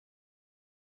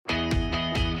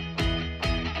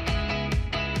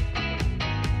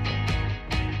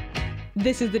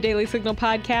This is the Daily Signal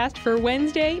podcast for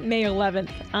Wednesday, May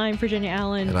 11th. I'm Virginia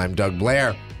Allen. And I'm Doug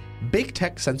Blair. Big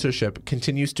tech censorship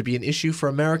continues to be an issue for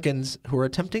Americans who are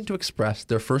attempting to express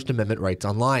their First Amendment rights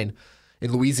online.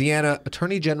 In Louisiana,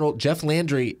 Attorney General Jeff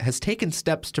Landry has taken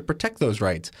steps to protect those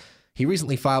rights. He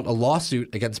recently filed a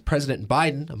lawsuit against President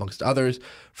Biden, amongst others,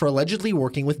 for allegedly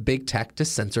working with big tech to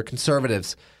censor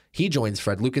conservatives. He joins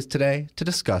Fred Lucas today to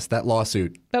discuss that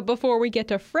lawsuit. But before we get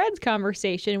to Fred's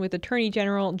conversation with Attorney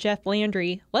General Jeff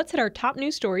Landry, let's hit our top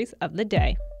news stories of the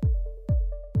day.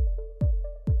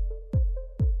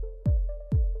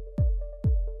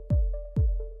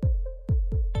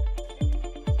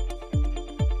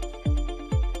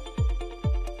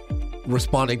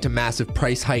 Responding to massive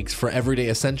price hikes for everyday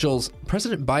essentials,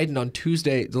 President Biden on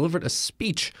Tuesday delivered a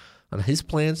speech on his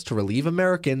plans to relieve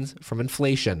Americans from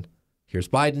inflation. Here's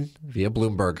Biden via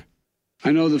Bloomberg.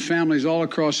 I know the families all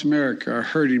across America are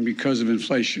hurting because of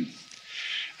inflation.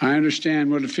 I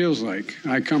understand what it feels like.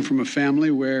 I come from a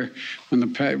family where when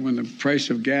the price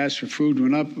of gas or food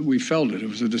went up, we felt it. It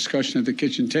was a discussion at the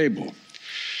kitchen table.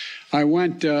 I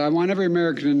want every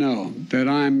American to know that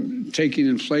I'm taking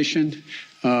inflation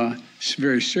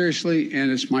very seriously, and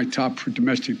it's my top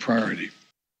domestic priority.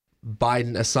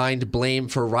 Biden assigned blame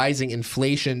for rising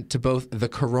inflation to both the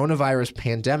coronavirus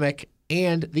pandemic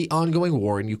and the ongoing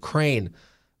war in Ukraine.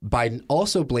 Biden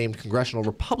also blamed congressional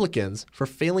Republicans for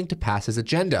failing to pass his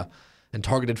agenda and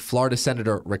targeted Florida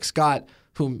Senator Rick Scott,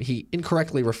 whom he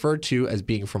incorrectly referred to as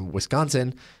being from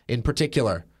Wisconsin, in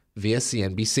particular, via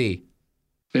CNBC.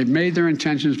 They've made their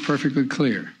intentions perfectly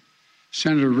clear.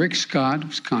 Senator Rick Scott,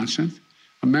 Wisconsin,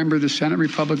 a member of the Senate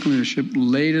Republican leadership,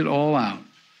 laid it all out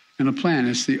in a plan.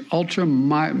 It's the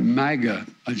ultra-MAGA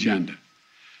agenda.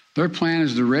 Their plan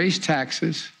is to raise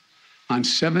taxes on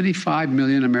 75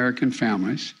 million American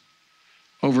families,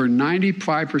 over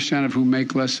 95% of whom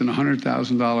make less than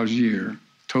 $100,000 a year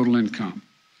total income.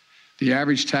 The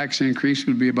average tax increase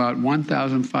would be about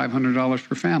 $1,500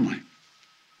 per family.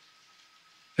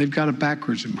 They've got it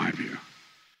backwards, in my view.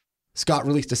 Scott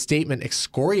released a statement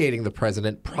excoriating the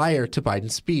president prior to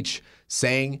Biden's speech,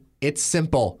 saying, "It's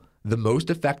simple. The most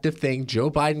effective thing Joe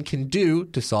Biden can do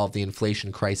to solve the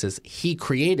inflation crisis he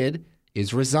created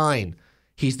is resign.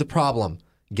 He's the problem.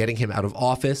 Getting him out of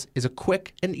office is a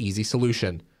quick and easy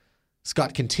solution."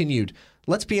 Scott continued,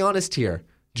 "Let's be honest here.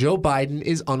 Joe Biden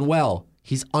is unwell.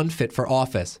 He's unfit for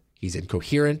office. He's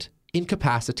incoherent,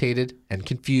 incapacitated, and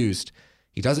confused.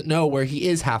 He doesn't know where he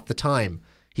is half the time.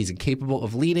 He's incapable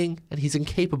of leading, and he's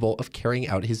incapable of carrying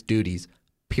out his duties,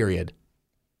 period."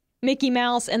 Mickey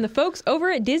Mouse and the folks over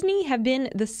at Disney have been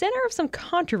the center of some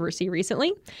controversy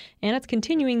recently, and it's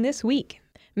continuing this week.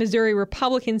 Missouri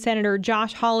Republican Senator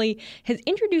Josh Hawley has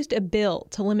introduced a bill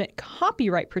to limit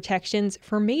copyright protections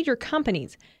for major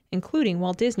companies, including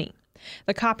Walt Disney.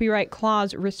 The Copyright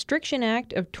Clause Restriction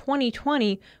Act of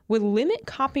 2020 would limit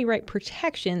copyright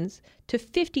protections to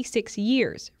 56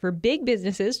 years for big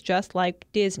businesses just like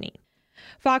Disney.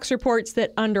 Fox reports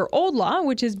that under old law,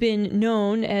 which has been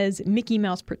known as Mickey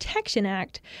Mouse Protection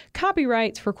Act,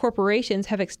 copyrights for corporations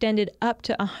have extended up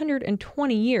to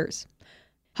 120 years.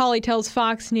 Hawley tells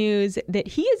Fox News that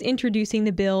he is introducing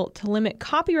the bill to limit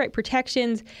copyright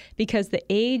protections because the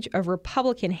age of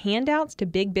Republican handouts to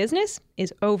big business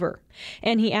is over.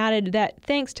 And he added that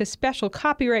thanks to special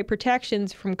copyright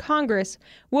protections from Congress,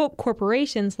 woke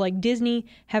corporations like Disney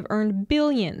have earned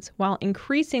billions while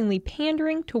increasingly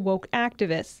pandering to woke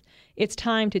activists. It's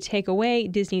time to take away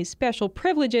Disney's special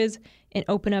privileges and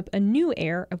open up a new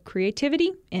era of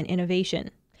creativity and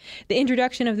innovation. The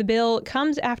introduction of the bill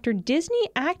comes after Disney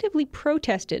actively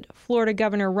protested Florida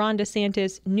Governor Ron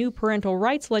DeSantis' new parental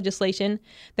rights legislation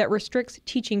that restricts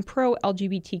teaching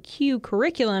pro-LGBTQ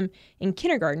curriculum in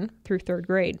kindergarten through third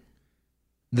grade.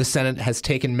 The Senate has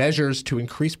taken measures to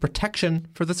increase protection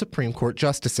for the Supreme Court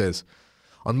justices.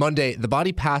 On Monday, the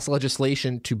body passed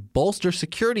legislation to bolster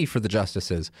security for the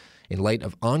justices in light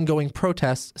of ongoing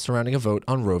protests surrounding a vote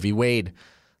on Roe v. Wade.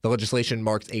 The legislation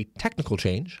marks a technical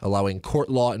change, allowing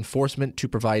court law enforcement to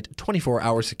provide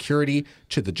 24-hour security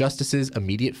to the justices'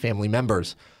 immediate family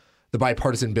members. The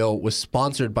bipartisan bill was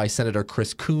sponsored by Senator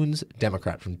Chris Coons,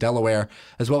 Democrat from Delaware,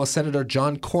 as well as Senator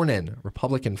John Cornyn,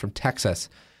 Republican from Texas.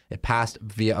 It passed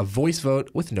via a voice vote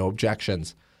with no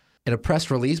objections. In a press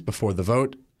release before the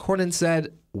vote, Cornyn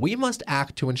said, "We must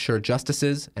act to ensure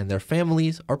justices and their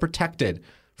families are protected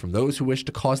from those who wish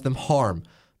to cause them harm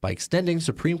by extending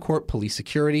Supreme Court police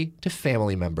security to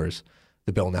family members."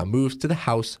 The bill now moves to the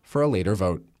House for a later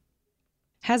vote.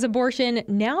 Has abortion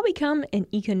now become an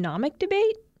economic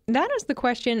debate? That is the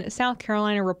question South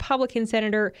Carolina Republican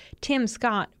Senator Tim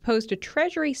Scott posed to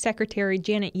Treasury Secretary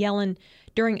Janet Yellen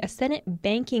during a Senate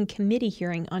Banking Committee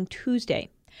hearing on Tuesday.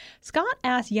 Scott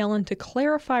asked Yellen to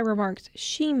clarify remarks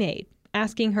she made,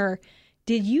 asking her,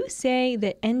 "Did you say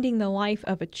that ending the life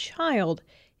of a child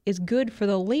is good for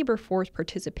the labor force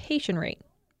participation rate?"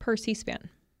 Per C-SPAN.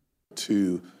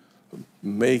 To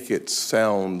make it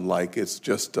sound like it's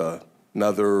just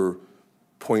another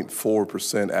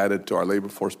 0.4% added to our labor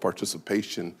force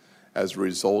participation as a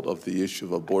result of the issue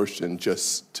of abortion,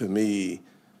 just to me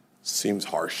seems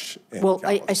harsh. Well,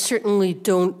 I certainly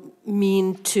don't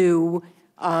mean to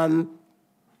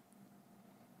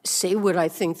say what I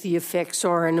think the effects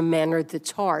are in a manner that's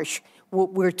harsh.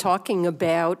 What we're talking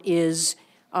about is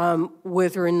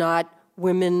whether or not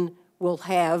women will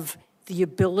have the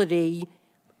ability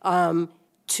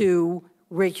to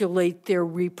regulate their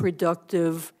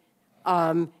reproductive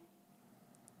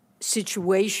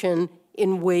situation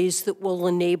in ways that will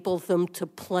enable them to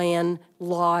plan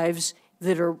lives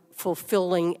that are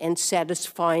fulfilling and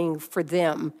satisfying for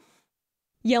them.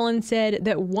 Yellen said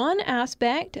that one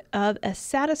aspect of a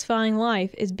satisfying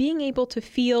life is being able to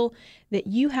feel that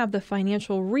you have the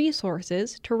financial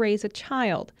resources to raise a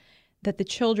child, that the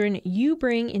children you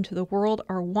bring into the world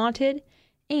are wanted,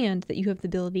 and that you have the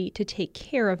ability to take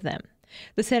care of them.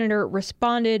 The senator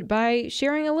responded by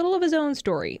sharing a little of his own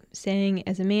story, saying,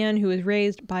 "As a man who was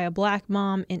raised by a black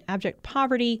mom in abject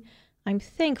poverty, I'm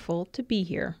thankful to be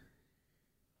here."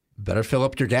 Better fill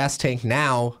up your gas tank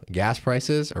now. Gas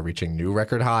prices are reaching new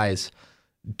record highs.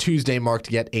 Tuesday marked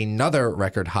yet another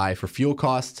record high for fuel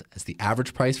costs as the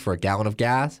average price for a gallon of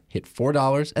gas hit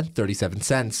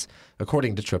 $4.37,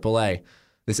 according to AAA.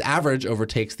 This average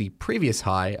overtakes the previous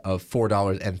high of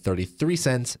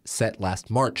 $4.33 set last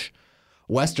March.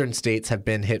 Western states have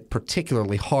been hit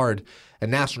particularly hard. A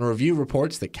National Review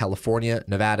reports that California,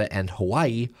 Nevada, and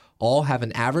Hawaii all have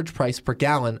an average price per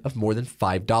gallon of more than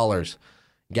 $5.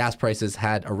 Gas prices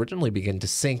had originally begun to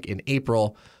sink in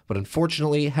April, but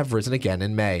unfortunately have risen again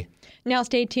in May. Now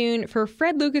stay tuned for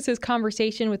Fred Lucas's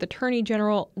conversation with Attorney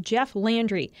General Jeff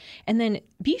Landry. And then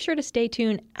be sure to stay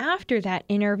tuned after that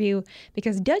interview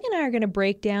because Doug and I are going to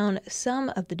break down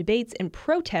some of the debates and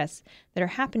protests that are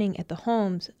happening at the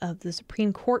homes of the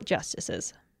Supreme Court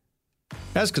justices.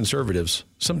 As conservatives,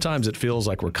 sometimes it feels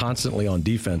like we're constantly on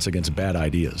defense against bad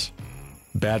ideas.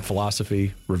 Bad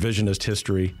philosophy, revisionist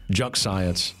history, junk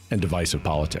science, and divisive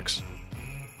politics.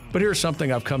 But here's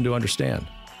something I've come to understand.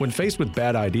 When faced with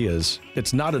bad ideas,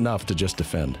 it's not enough to just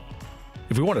defend.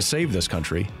 If we want to save this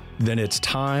country, then it's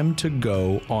time to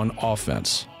go on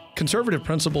offense. Conservative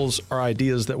principles are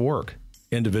ideas that work.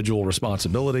 Individual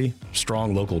responsibility,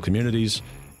 strong local communities,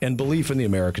 and belief in the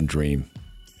American dream.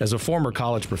 As a former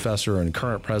college professor and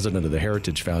current president of the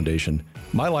Heritage Foundation,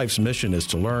 my life's mission is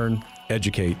to learn,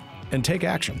 educate, and take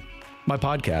action. My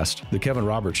podcast, The Kevin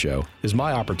Roberts Show, is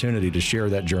my opportunity to share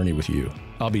that journey with you.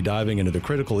 I'll be diving into the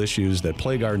critical issues that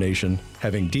plague our nation,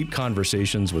 having deep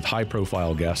conversations with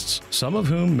high-profile guests, some of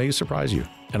whom may surprise you.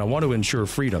 And I want to ensure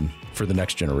freedom for the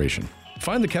next generation.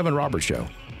 Find The Kevin Roberts Show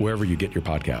wherever you get your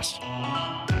podcasts.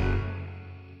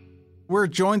 We're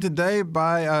joined today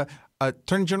by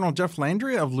Attorney General Jeff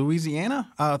Landry of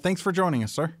Louisiana. Thanks for joining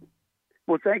us, sir.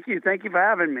 Well, thank you. Thank you for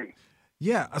having me.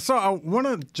 Yeah, so I want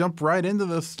to jump right into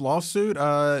this lawsuit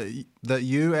that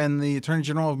you and the Attorney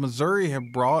General of Missouri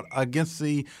have brought against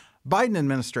the Biden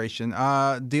administration,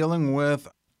 dealing with,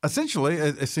 essentially,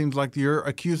 it seems like you're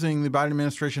accusing the Biden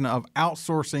administration of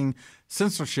outsourcing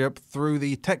censorship through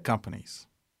the tech companies.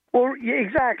 Well, yeah,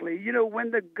 exactly. You know,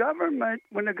 when the government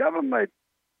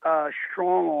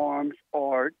strong arms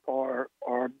or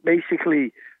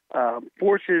basically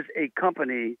forces a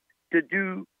company to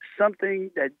do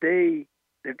something that the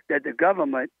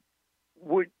government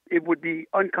would be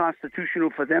unconstitutional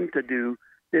for them to do,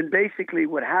 then basically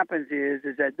what happens is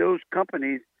that those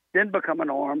companies then become an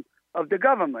arm of the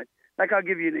government. Like I'll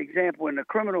give you an example in the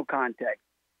criminal context.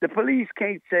 The police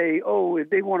can't say, oh, if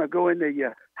they want to go into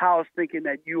your house thinking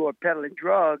that you are peddling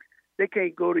drugs, they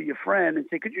can't go to your friend and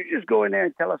say, could you just go in there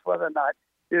and tell us whether or not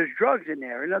there's drugs in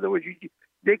there? In other words,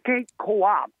 they can't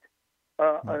co-opt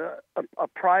a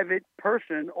private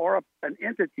person or an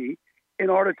entity in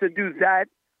order to do that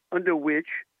under which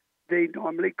they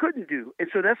normally couldn't do. And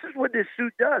so this is what this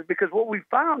suit does, because what we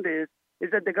found is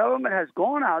that the government has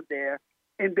gone out there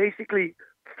and basically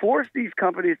forced these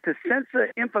companies to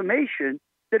censor information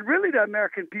that really the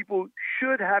American people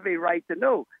should have a right to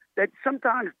know, that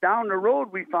sometimes down the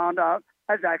road we found out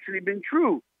has actually been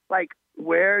true. Like,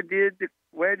 where did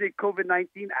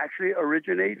COVID-19 actually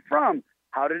originate from?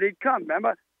 How did it come?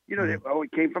 Remember, You know,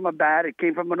 it came from a bat, it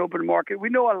came from an open market. We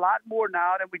know a lot more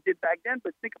now than we did back then,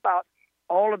 but think about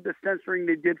all of the censoring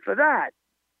they did for that,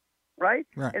 right?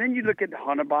 And then you look at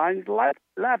Hunter Biden's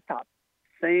laptop,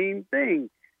 same thing.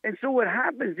 And so what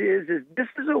happens is this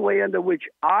is a way under which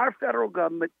our federal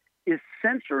government is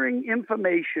censoring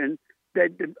information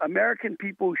that the American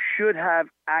people should have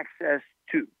access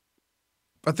to.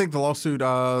 I think the lawsuit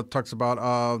talks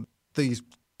about these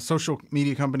social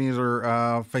media companies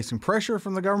are facing pressure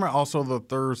from the government, also that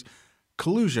there's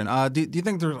collusion. Do you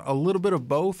think there's a little bit of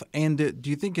both? And do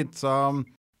you think it's, I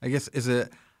guess, is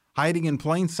it hiding in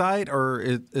plain sight or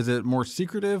is it more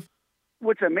secretive?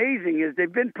 What's amazing is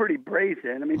they've been pretty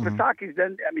brazen. I mean, Psaki's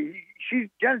done. I mean,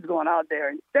 Jen's gone out there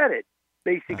and said it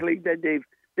basically that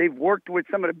they've worked with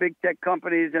some of the big tech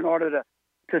companies in order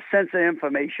to censor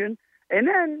information. And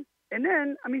then,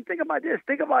 I mean, think about this.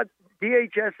 Think about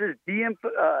DHS's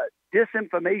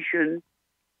disinformation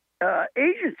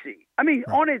agency. I mean,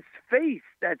 on its face,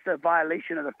 that's a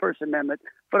violation of the First Amendment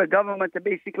for the government to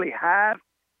basically have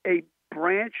a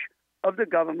branch of the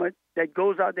government that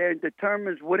goes out there and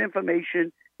determines what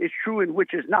information is true and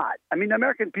which is not. I mean, the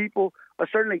American people are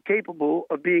certainly capable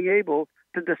of being able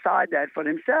to decide that for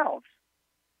themselves.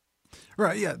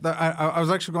 Right. Yeah. I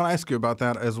was actually going to ask you about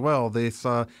that as well. This,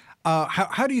 how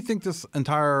do you think this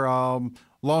entire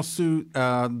lawsuit,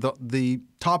 the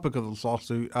topic of this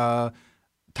lawsuit,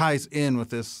 ties in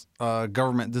with this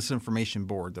government disinformation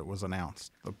board that was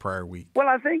announced the prior week? Well,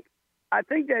 I think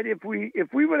that if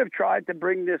we would have tried to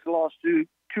bring this lawsuit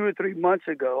 2 or 3 months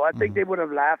ago, I think they would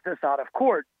have laughed us out of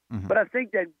court. But I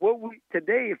think that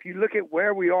today, if you look at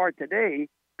where we are today,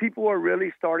 people are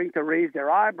really starting to raise their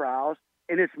eyebrows,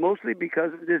 and it's mostly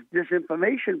because of this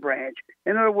disinformation branch.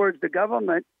 In other words, the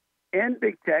government and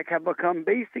big tech have become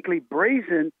basically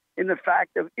brazen in the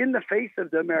face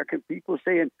of the American people,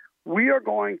 saying, we are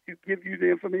going to give you the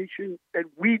information that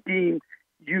we deem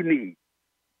you need.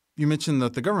 You mentioned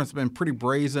that the government's been pretty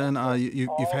brazen.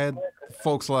 You've had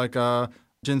folks like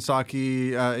Jen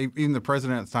Psaki, even the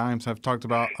president at times have talked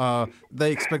about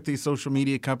they expect these social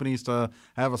media companies to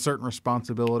have a certain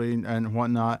responsibility and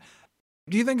whatnot.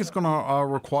 Do you think it's going to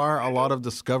require a lot of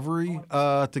discovery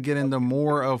to get into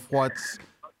more of what's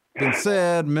been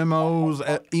said, memos,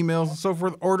 emails, and so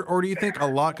forth? Or do you think a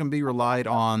lot can be relied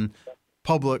on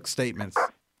public statements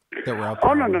that were out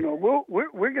there? Oh, no.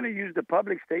 We're going to use the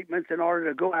public statements in order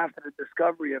to go after the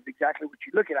discovery of exactly what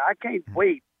you look at. I can't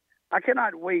wait. I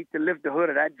cannot wait to lift the hood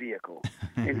of that vehicle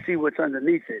and see what's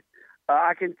underneath it.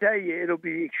 I can tell you it'll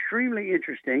be extremely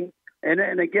interesting.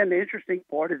 And again, the interesting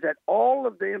part is that all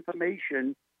of the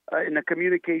information in the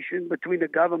communication between the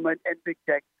government and big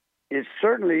tech is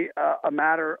certainly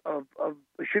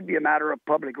should be a matter of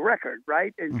public record,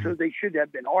 right? And so they should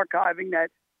have been archiving that.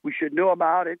 We should know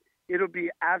about it. It'll be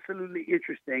absolutely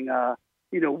interesting.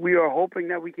 We are hoping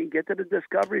that we can get to the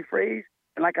discovery phase.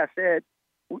 And like I said,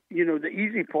 the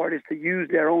easy part is to use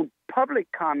their own public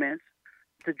comments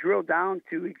to drill down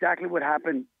to exactly what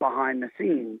happened behind the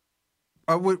scenes.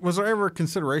 Was there ever a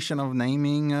consideration of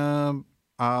naming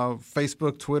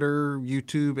Facebook, Twitter,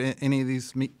 YouTube, any of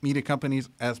these media companies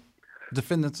as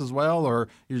defendants as well, or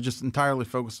you're just entirely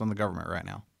focused on the government right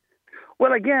now?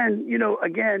 Well, again,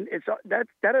 it's that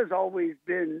has always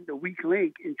been the weak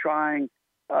link in trying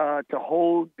to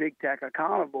hold big tech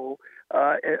accountable,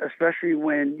 especially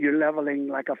when you're leveling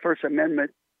like a First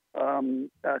Amendment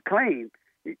claim.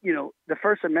 The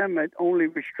First Amendment only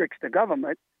restricts the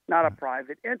government, not a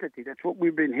private entity. That's what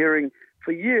we've been hearing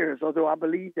for years, although I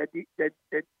believe that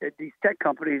these tech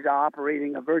companies are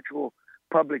operating a virtual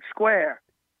public square.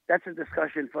 That's a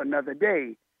discussion for another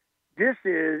day.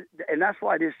 And that's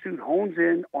why this suit hones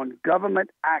in on government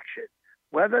action,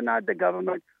 whether or not the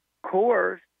government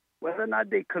coerced, whether or not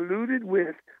they colluded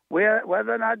with, whether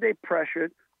or not they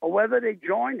pressured, or whether they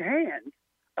joined hands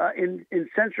in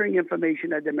censoring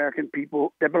information that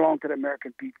belong to the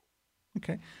American people.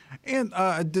 Okay. And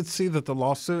I did see that the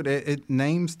lawsuit, it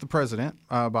names the president,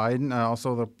 Biden,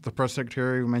 also the press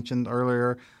secretary we mentioned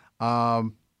earlier.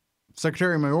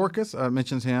 Secretary Mayorkas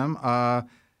mentions him.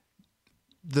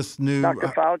 This new Dr.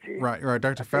 Fauci. Right,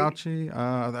 Dr. Fauci.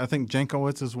 I think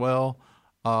Jankowicz as well.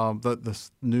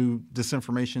 This new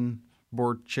disinformation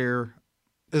board chair.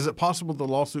 Is it possible the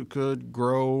lawsuit could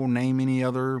grow, name any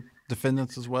other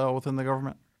defendants as well within the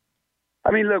government? I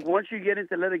mean, look, once you get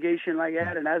into litigation like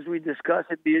that, and as we discuss,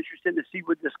 it'd be interesting to see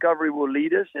what discovery will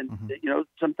lead us. And,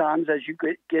 sometimes as you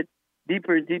get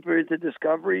deeper and deeper into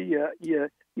discovery, your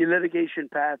litigation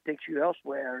path takes you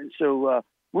elsewhere. And so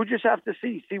we'll just have to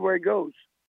see where it goes.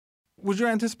 Would you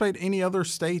anticipate any other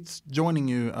states joining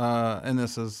you in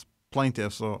this as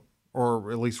plaintiffs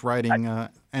or at least writing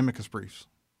amicus briefs?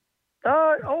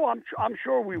 I'm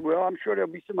sure we will. I'm sure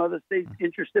there'll be some other states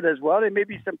interested as well. There may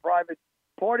be some private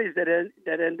parties that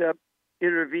end up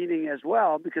intervening as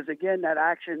well, because again, that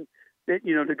action, that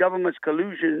the government's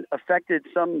collusion affected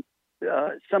some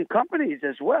companies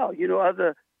as well.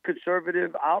 Other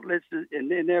conservative outlets,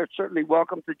 and they're certainly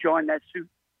welcome to join that suit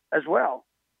as well.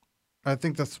 I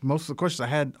think that's most of the questions I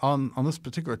had on this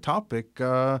particular topic.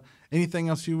 Anything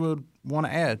else you would want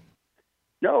to add?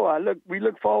 No, we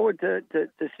look forward to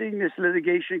seeing this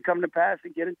litigation come to pass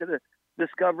and get into the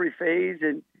discovery phase,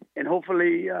 and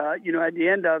hopefully, at the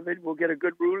end of it, we'll get a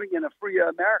good ruling and a free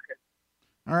America.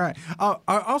 All right. I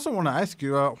also want to ask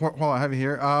you, while I have you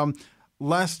here,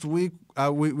 last week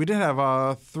we did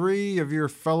have 3 of your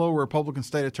fellow Republican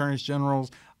state attorneys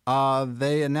generals.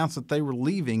 They announced that they were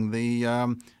leaving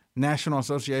the National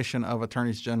Association of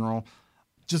Attorneys General.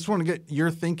 Just want to get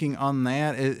your thinking on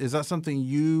that. Is that something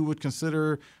you would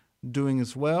consider doing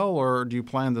as well, or do you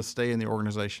plan to stay in the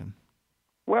organization?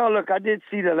 Well, look, I did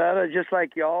see the letter just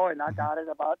like y'all, and I got it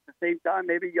about the same time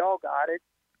maybe y'all got it.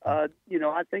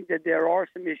 I think that there are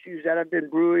some issues that have been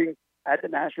brewing at the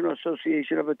National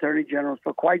Association of Attorney Generals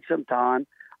for quite some time.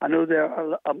 I know there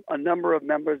are a number of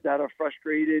members that are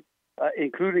frustrated,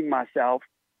 including myself.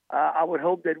 I would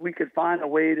hope that we could find a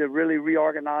way to really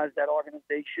reorganize that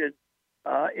organization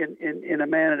in a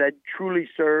manner that truly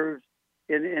serves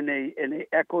in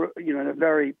a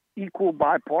very equal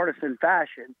bipartisan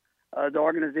fashion. The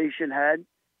organization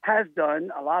has done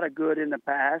a lot of good in the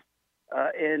past,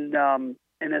 and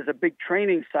as a big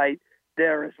training site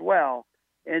there as well.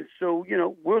 And so,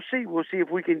 we'll see. We'll see if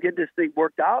we can get this thing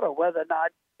worked out, or whether or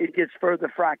not it gets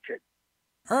further fractured.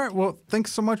 All right. Well,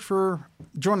 thanks so much for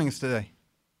joining us today.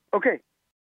 Okay.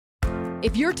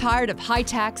 If you're tired of high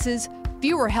taxes,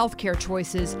 fewer healthcare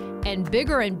choices, and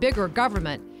bigger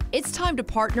government, it's time to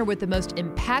partner with the most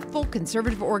impactful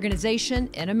conservative organization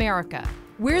in America.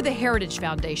 We're the Heritage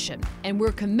Foundation, and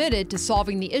we're committed to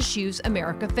solving the issues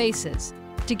America faces.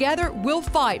 Together, we'll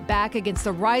fight back against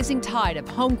the rising tide of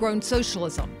homegrown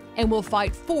socialism, and we'll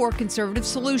fight for conservative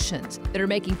solutions that are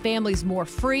making families more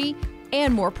free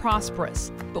and more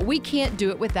prosperous. But we can't do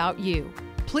it without you.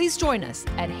 Please join us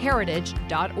at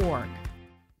heritage.org.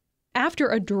 After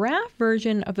a draft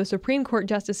version of the Supreme Court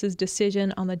Justice's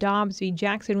decision on the Dobbs v.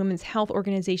 Jackson Women's Health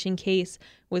Organization case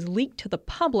was leaked to the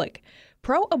public,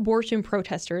 pro-abortion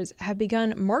protesters have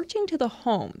begun marching to the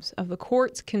homes of the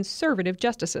court's conservative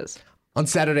justices. On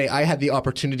Saturday, I had the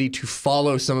opportunity to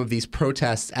follow some of these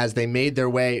protests as they made their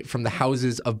way from the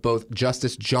houses of both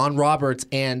Justice John Roberts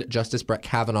and Justice Brett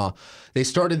Kavanaugh. They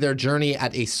started their journey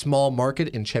at a small market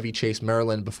in Chevy Chase,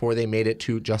 Maryland, before they made it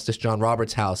to Justice John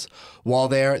Roberts' house. While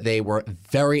there, they were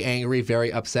very angry,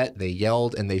 very upset. They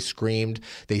yelled and they screamed.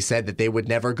 They said that they would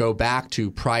never go back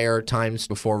to prior times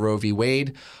before Roe v.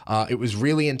 Wade. It was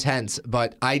really intense,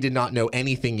 but I did not know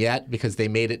anything yet because they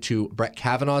made it to Brett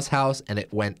Kavanaugh's house and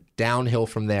it went downhill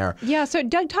from there. Yeah, so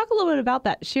Doug, talk a little bit about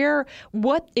that. Share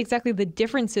what exactly the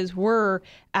differences were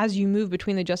as you moved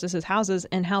between the justices' houses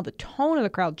and how the tone of the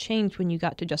crowd changed when you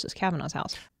got to Justice Kavanaugh's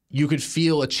house. You could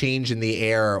feel a change in the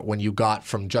air when you got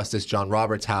from Justice John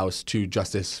Roberts' house to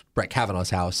Justice Brett Kavanaugh's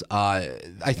house. I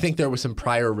think there was some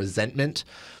prior resentment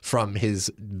from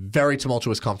his very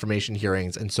tumultuous confirmation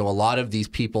hearings. And so a lot of these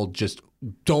people just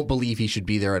don't believe he should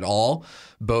be there at all,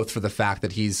 both for the fact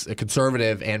that he's a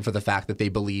conservative and for the fact that they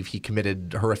believe he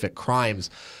committed horrific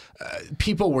crimes.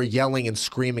 People were yelling and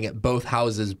screaming at both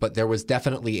houses, but there was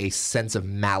definitely a sense of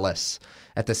malice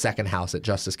at the second house, at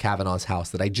Justice Kavanaugh's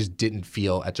house, that I just didn't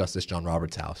feel at Justice John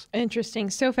Roberts' house. Interesting.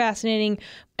 So fascinating.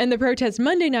 And the protest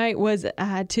Monday night was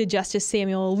to Justice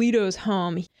Samuel Alito's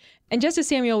home. And Justice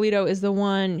Samuel Alito is the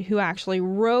one who actually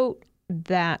wrote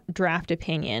that draft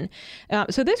opinion.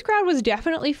 So this crowd was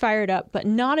definitely fired up, but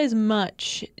not as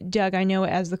much, Doug, I know,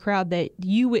 as the crowd that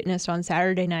you witnessed on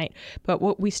Saturday night. But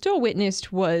what we still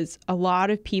witnessed was a lot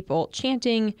of people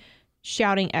chanting,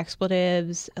 shouting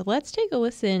expletives. Let's take a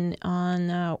listen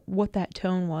on what that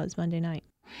tone was Monday night.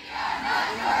 We are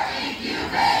not your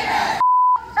incubator.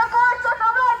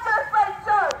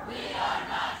 We are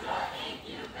not your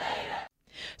incubator.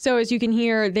 So as you can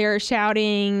hear, they're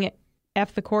shouting,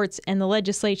 F the courts and the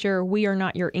legislature, we are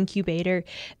not your incubator.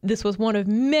 This was one of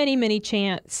many, many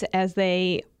chants as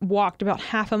they walked about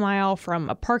half a mile from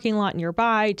a parking lot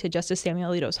nearby to Justice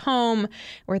Samuel Alito's home,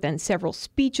 where then several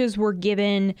speeches were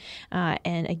given.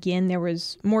 And again, there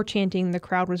was more chanting. The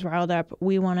crowd was riled up.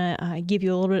 We want to give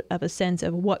you a little bit of a sense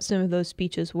of what some of those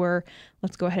speeches were.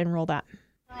 Let's go ahead and roll that.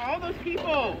 For all those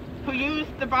people who use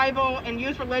the Bible and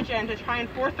use religion to try and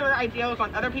force their ideals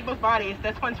on other people's bodies,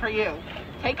 this one's for you.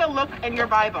 Take a look in your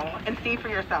Bible and see for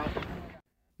yourself.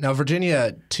 Now,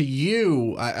 Virginia, to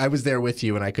you, I was there with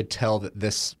you, and I could tell that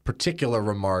this particular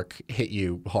remark hit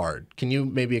you hard. Can you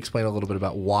maybe explain a little bit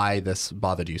about why this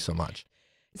bothered you so much?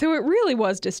 So it really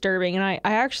was disturbing, and I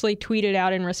actually tweeted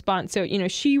out in response. So,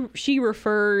 she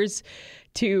refers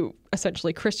to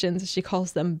essentially Christians. She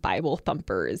calls them Bible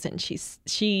thumpers, and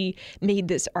she made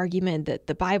this argument that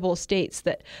the Bible states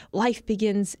that life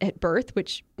begins at birth,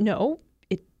 which no,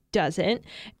 it doesn't.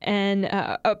 And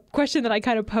a question that I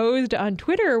kind of posed on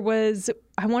Twitter was,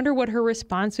 I wonder what her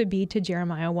response would be to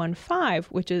Jeremiah 1:5,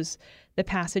 which is the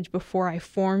passage, before I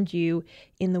formed you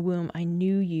in the womb, I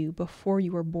knew you. Before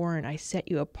you were born, I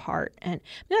set you apart. And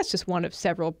that's just one of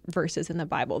several verses in the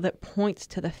Bible that points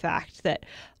to the fact that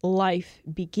life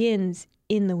begins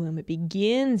in the womb. It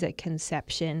begins at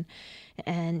conception.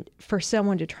 And for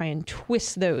someone to try and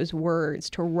twist those words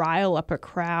to rile up a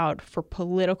crowd for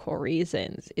political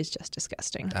reasons is just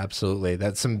disgusting. Absolutely.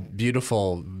 That's some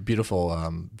beautiful,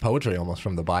 beautiful poetry almost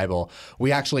from the Bible.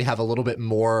 We actually have a little bit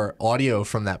more audio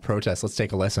from that protest. Let's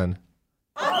take a listen.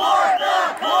 Abort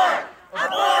the court!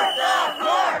 Abort the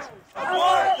court!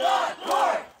 Abort the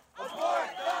court! Abort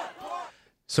the court!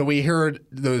 So we heard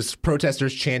those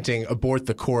protesters chanting, abort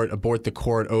the court,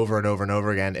 over and over and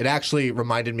over again. It actually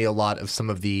reminded me a lot of some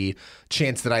of the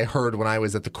chants that I heard when I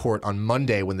was at the court on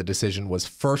Monday when the decision was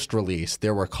first released.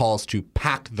 There were calls to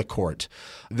pack the court.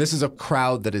 This is a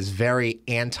crowd that is very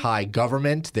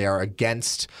anti-government. They are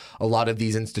against a lot of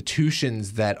these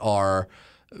institutions that are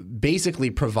basically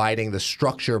providing the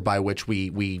structure by which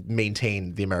we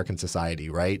maintain the American society,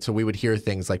 right? So we would hear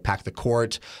things like pack the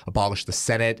court, abolish the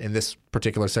Senate. In this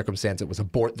particular circumstance, it was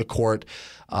abort the court.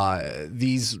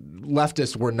 These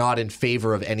leftists were not in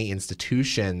favor of any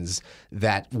institutions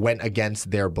that went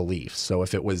against their beliefs. So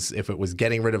if it was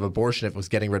getting rid of abortion, if it was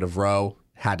getting rid of Roe,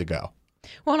 had to go.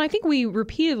 Well, and I think we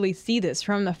repeatedly see this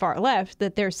from the far left,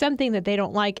 that there's something that they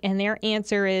don't like, and their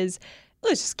answer is,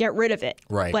 let's just get rid of it.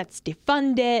 Right. Let's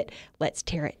defund it. Let's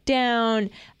tear it down.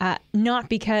 Not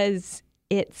because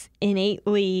it's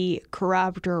innately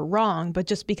corrupt or wrong, but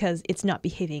just because it's not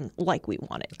behaving like we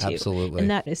want it to. Absolutely. And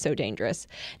that is so dangerous.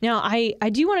 Now, I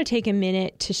do want to take a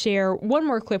minute to share one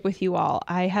more clip with you all.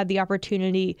 I had the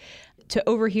opportunity to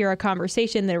overhear a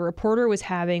conversation that a reporter was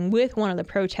having with one of the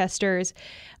protesters.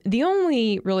 The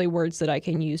only really words that I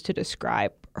can use to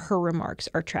describe her remarks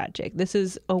are tragic. This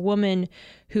is a woman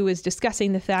who is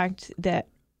discussing the fact that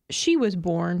she was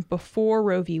born before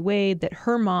Roe v. Wade, that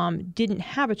her mom didn't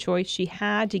have a choice. She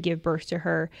had to give birth to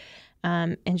her.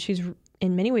 And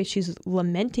in many ways, she's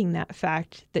lamenting that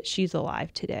fact that she's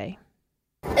alive today.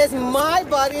 It's my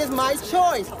body, it's my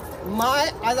choice.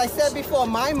 As I said before,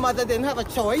 my mother didn't have a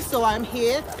choice, so I'm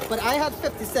here. But I had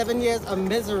 57 years of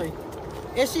misery.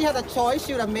 If she had a choice,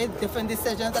 she would have made different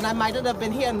decisions, and I might not have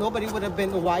been here, and nobody would have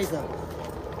been the wiser.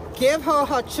 Give her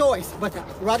her choice, but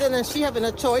rather than she having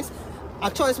a choice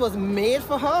was made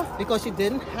for her because she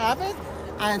didn't have it,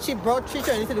 and she brought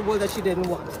children into the world that she didn't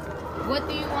want. What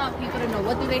do you want people to know?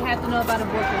 What do they have to know about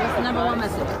abortion? What's the number one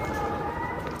message?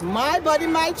 My body,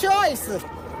 my choice.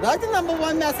 That's the number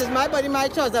one message. My body, my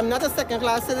choice. I'm not a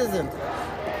second-class citizen.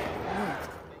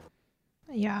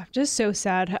 Yeah, just so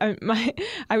sad.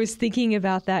 I was thinking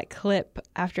about that clip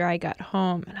after I got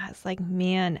home, and I was like,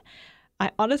 man,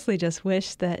 I honestly just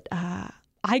wish that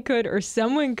I could, or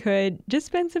someone could, just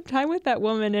spend some time with that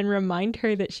woman and remind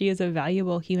her that she is a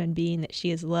valuable human being, that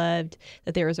she is loved,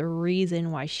 that there is a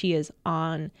reason why she is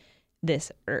on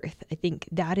this earth. I think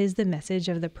that is the message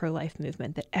of the pro-life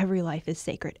movement, that every life is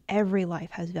sacred, every life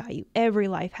has value, every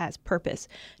life has purpose,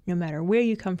 no matter where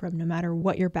you come from, no matter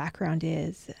what your background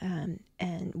is. And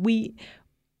we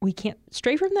can't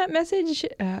stray from that message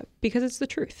because it's the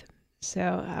truth.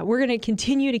 So we're going to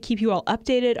continue to keep you all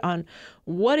updated on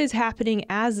what is happening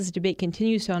as this debate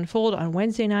continues to unfold on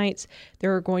Wednesday nights.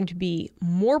 There are going to be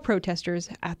more protesters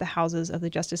at the houses of the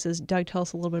justices. Doug, tell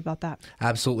us a little bit about that.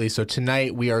 Absolutely. So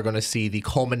tonight we are going to see the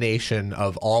culmination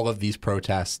of all of these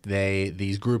protests.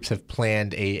 These groups have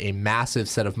planned a massive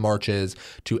set of marches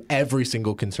to every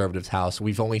single conservative's house.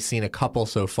 We've only seen a couple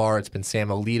so far. It's been Sam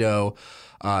Alito,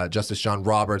 Justice John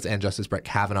Roberts, and Justice Brett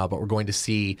Kavanaugh, but we're going to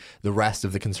see the rest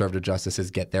of the conservative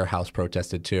justices get their house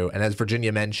protested too. And as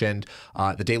Virginia mentioned,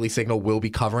 the Daily Signal will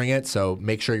be covering it, so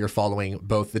make sure you're following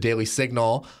both the Daily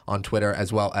Signal on Twitter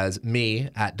as well as me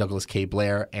at Douglas K.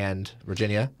 Blair and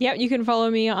Virginia. Yeah, you can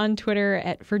follow me on Twitter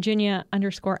at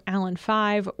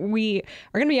Virginia_Allen5. We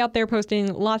are going to be out there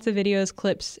posting lots of videos,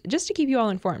 clips, just to keep you all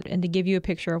informed and to give you a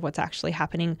picture of what's actually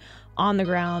happening on the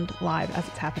ground live as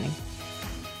it's happening.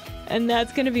 And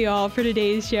that's going to be all for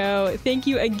today's show. Thank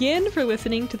you again for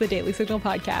listening to the Daily Signal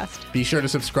podcast. Be sure to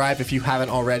subscribe if you haven't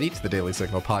already to the Daily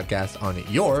Signal podcast on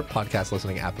your podcast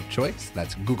listening app of choice.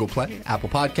 That's Google Play, Apple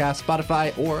Podcasts,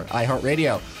 Spotify, or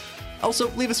iHeartRadio.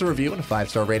 Also, leave us a review and a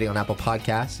 5-star rating on Apple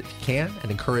Podcasts if you can, and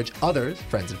encourage others,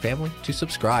 friends and family, to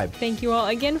subscribe. Thank you all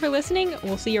again for listening.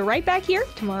 We'll see you right back here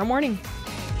tomorrow morning.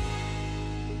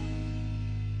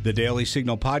 The Daily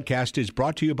Signal podcast is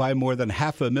brought to you by more than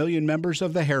 500,000 members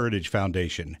of the Heritage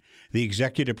Foundation. The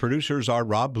executive producers are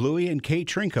Rob Bluey and Kate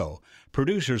Trinko.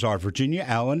 Producers are Virginia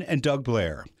Allen and Doug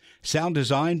Blair. Sound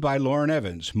designed by Lauren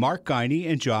Evans, Mark Guiney,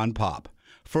 and John Pop.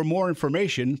 For more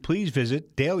information, please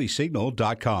visit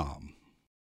dailysignal.com.